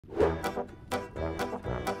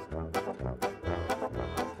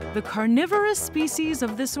The carnivorous species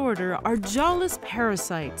of this order are jawless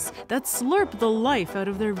parasites that slurp the life out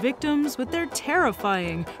of their victims with their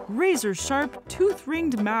terrifying, razor-sharp,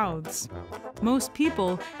 tooth-ringed mouths. Most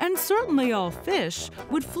people, and certainly all fish,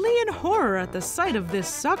 would flee in horror at the sight of this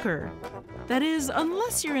sucker. That is,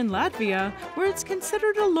 unless you're in Latvia, where it's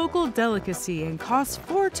considered a local delicacy and costs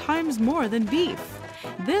 4 times more than beef.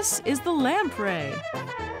 This is the lamprey.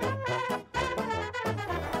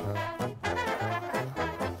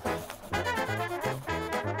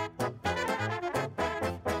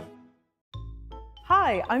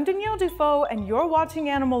 Hi, I'm Danielle Dufault, and you're watching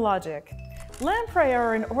Animalogic. Lamprey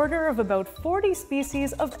are an order of about 40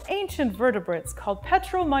 species of ancient vertebrates called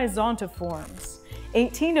petromyzontiforms.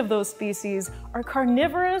 18 of those species are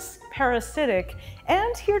carnivorous, parasitic,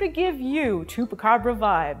 and here to give you chupacabra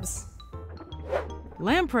vibes.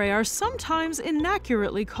 Lamprey are sometimes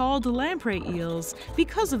inaccurately called lamprey eels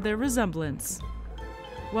because of their resemblance.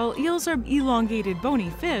 While eels are elongated bony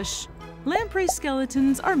fish, lamprey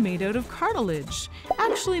skeletons are made out of cartilage,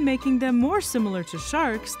 actually making them more similar to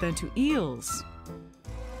sharks than to eels.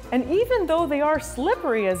 And even though they are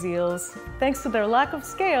slippery as eels, thanks to their lack of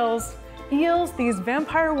scales, eels, these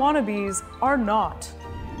vampire wannabes, are not.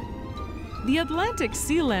 The Atlantic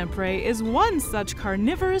sea lamprey is one such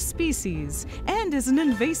carnivorous species and is an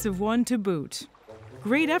invasive one to boot.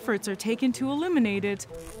 Great efforts are taken to eliminate it,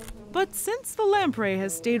 but since the lamprey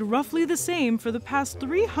has stayed roughly the same for the past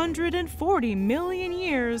 340 million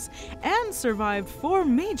years and survived 4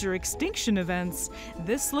 major extinction events,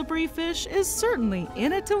 this slippery fish is certainly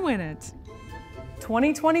in it to win it.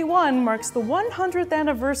 2021 marks the 100th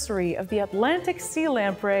anniversary of the Atlantic sea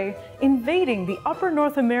lamprey invading the upper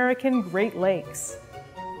North American Great Lakes.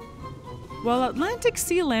 While Atlantic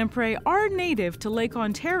sea lamprey are native to Lake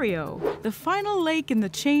Ontario, the final lake in the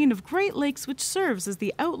chain of Great Lakes which serves as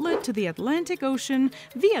the outlet to the Atlantic Ocean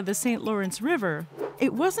via the St. Lawrence River,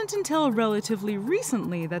 it wasn't until relatively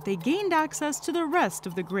recently that they gained access to the rest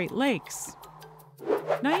of the Great Lakes.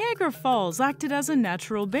 Niagara Falls acted as a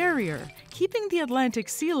natural barrier, keeping the Atlantic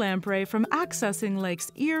sea lamprey from accessing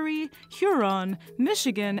Lakes Erie, Huron,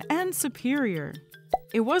 Michigan, and Superior.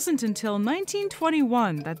 It wasn't until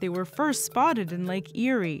 1921 that they were first spotted in Lake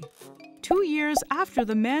Erie, 2 years after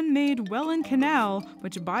the man-made Welland Canal,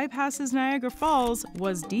 which bypasses Niagara Falls,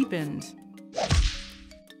 was deepened.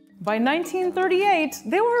 By 1938,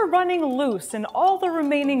 they were running loose in all the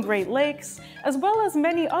remaining Great Lakes, as well as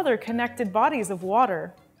many other connected bodies of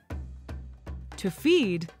water. To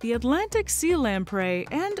feed, the Atlantic sea lamprey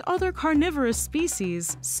and other carnivorous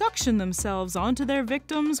species suction themselves onto their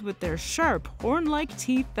victims with their sharp, horn-like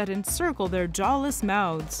teeth that encircle their jawless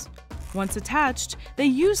mouths. Once attached, they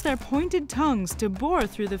use their pointed tongues to bore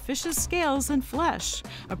through the fish's scales and flesh,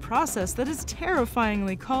 a process that is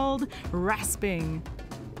terrifyingly called rasping.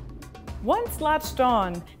 Once latched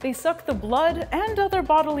on, they suck the blood and other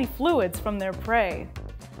bodily fluids from their prey.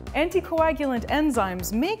 Anticoagulant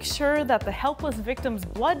enzymes make sure that the helpless victim's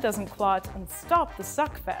blood doesn't clot and stop the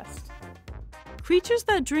suckfest. Creatures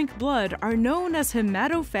that drink blood are known as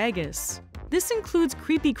Hematophagus. This includes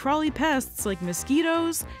creepy crawly pests like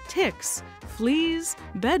mosquitoes, ticks, fleas,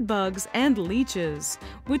 bedbugs, and leeches,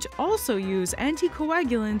 which also use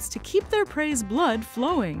anticoagulants to keep their prey's blood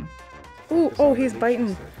flowing. Ooh, oh, he's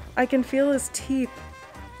biting. I can feel his teeth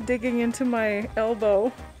digging into my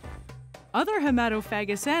elbow. Other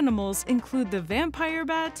hematophagus animals include the vampire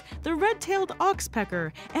bat, the red-tailed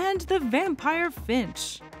oxpecker, and the vampire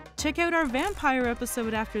finch. Check out our vampire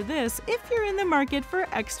episode after this if you're in the market for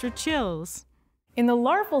extra chills. In the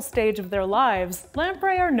larval stage of their lives,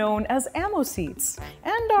 lamprey are known as amocetes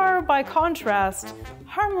and are, by contrast,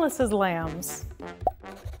 harmless as lambs.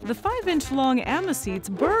 The 5-inch long amocetes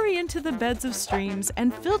bury into the beds of streams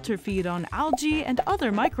and filter feed on algae and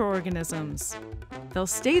other microorganisms. They'll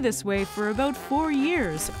stay this way for about 4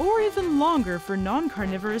 years, or even longer for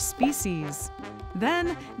non-carnivorous species.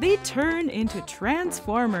 Then they turn into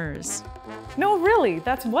transformers. No, really,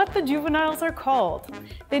 that's what the juveniles are called.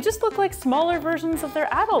 They just look like smaller versions of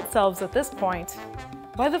their adult selves at this point.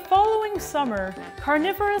 By the following summer,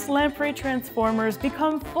 carnivorous lamprey transformers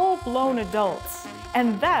become full-blown adults.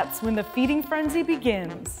 And that's when the feeding frenzy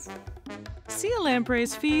begins. Sea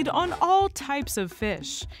lampreys feed on all types of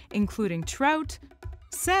fish, including trout,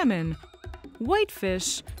 salmon,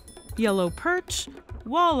 whitefish, yellow perch,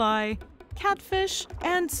 walleye, catfish,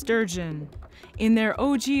 and sturgeon. In their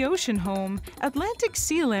OG ocean home, Atlantic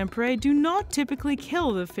sea lamprey do not typically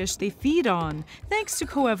kill the fish they feed on, thanks to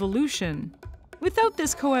coevolution. Without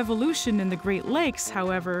this coevolution in the Great Lakes,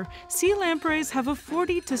 however, sea lampreys have a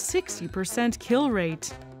 40 to 60% kill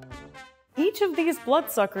rate. Each of these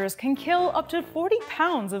bloodsuckers can kill up to 40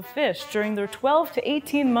 pounds of fish during their 12 to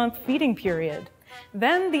 18-month feeding period.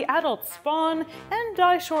 Then the adults spawn and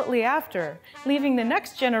die shortly after, leaving the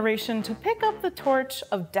next generation to pick up the torch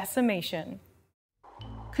of decimation.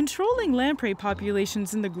 Controlling lamprey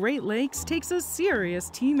populations in the Great Lakes takes a serious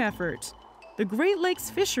team effort. The Great Lakes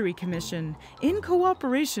Fishery Commission, in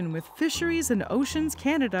cooperation with Fisheries and Oceans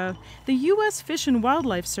Canada, the U.S. Fish and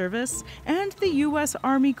Wildlife Service, and the U.S.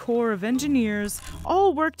 Army Corps of Engineers,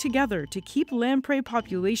 all work together to keep lamprey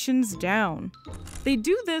populations down. They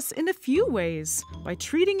do this in a few ways, by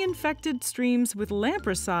treating infected streams with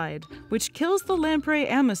lampricide, which kills the lamprey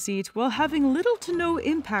ammoset while having little to no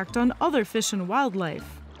impact on other fish and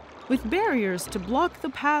wildlife, with barriers to block the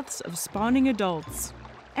paths of spawning adults,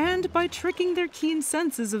 and by tricking their keen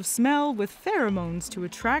senses of smell with pheromones to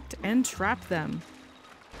attract and trap them.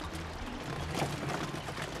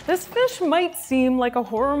 This fish might seem like a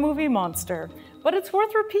horror movie monster, but it's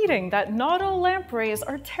worth repeating that not all lampreys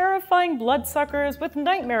are terrifying bloodsuckers with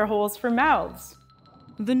nightmare holes for mouths.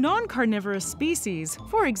 The non-carnivorous species,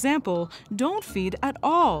 for example, don't feed at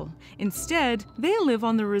all. Instead, they live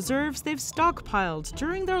on the reserves they've stockpiled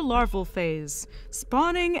during their larval phase,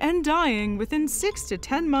 spawning and dying within 6 to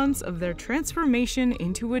 10 months of their transformation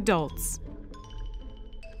into adults.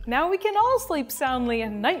 Now we can all sleep soundly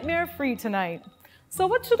and nightmare-free tonight. So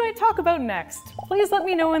what should I talk about next? Please let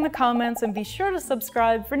me know in the comments and be sure to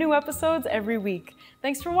subscribe for new episodes every week.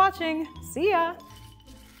 Thanks for watching. See ya!